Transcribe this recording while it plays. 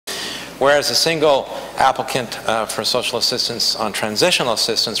whereas a single applicant for social assistance on transitional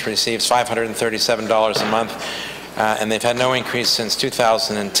assistance receives $537 a month, and they've had no increase since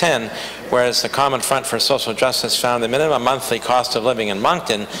 2010, whereas the Common Front for Social Justice found the minimum monthly cost of living in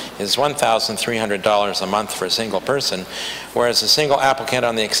Moncton is $1,300 a month for a single person, whereas a single applicant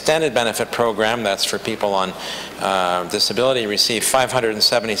on the extended benefit program, that's for people on disability, receive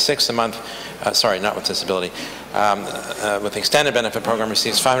 $576 a month, sorry, not with disability, with the extended benefit program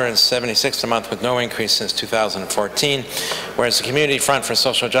receives $576 a month with no increase since 2014, whereas the Community Front for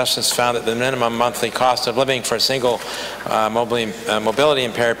Social Justice found that the minimum monthly cost of living for a single mobility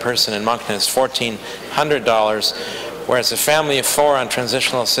impaired person in Moncton is $1,400, whereas a family of 4 on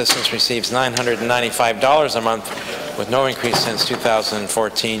transitional assistance receives $995 a month with no increase since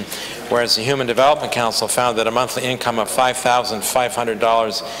 2014, whereas the Human Development Council found that a monthly income of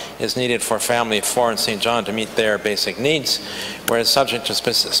 $5,500 is needed for a family of 4 in St. John to meet their basic needs, whereas subject to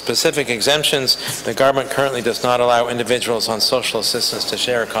specific exemptions, the government currently does not allow individuals on social assistance to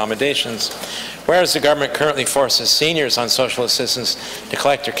share accommodations, whereas the government currently forces seniors on social assistance to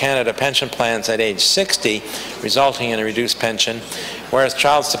collect their Canada pension plans at age 60, resulting in a reduced pension, whereas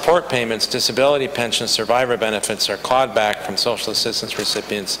child support payments, disability pensions, survivor benefits are clawed back from social assistance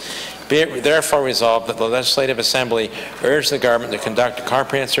recipients. Be it therefore resolved that the Legislative Assembly urge the government to conduct a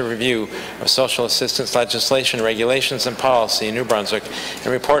comprehensive review of social assistance legislation, regulations and policy in New Brunswick and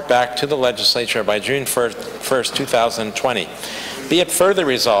report back to the Legislature by June 1st, 2020. Be it further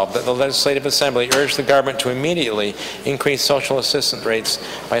resolved that the Legislative Assembly urge the government to immediately increase social assistance rates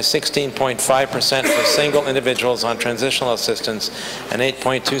by 16.5% for single individuals on transitional assistance and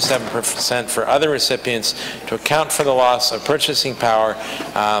 8.27% for other recipients to account for the loss of purchasing power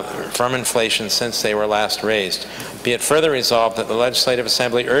from inflation since they were last raised. Be it further resolved that the Legislative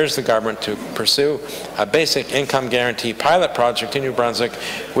Assembly urge the government to pursue a basic income guarantee pilot project in New Brunswick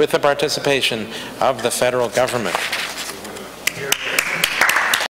with the participation of the federal government.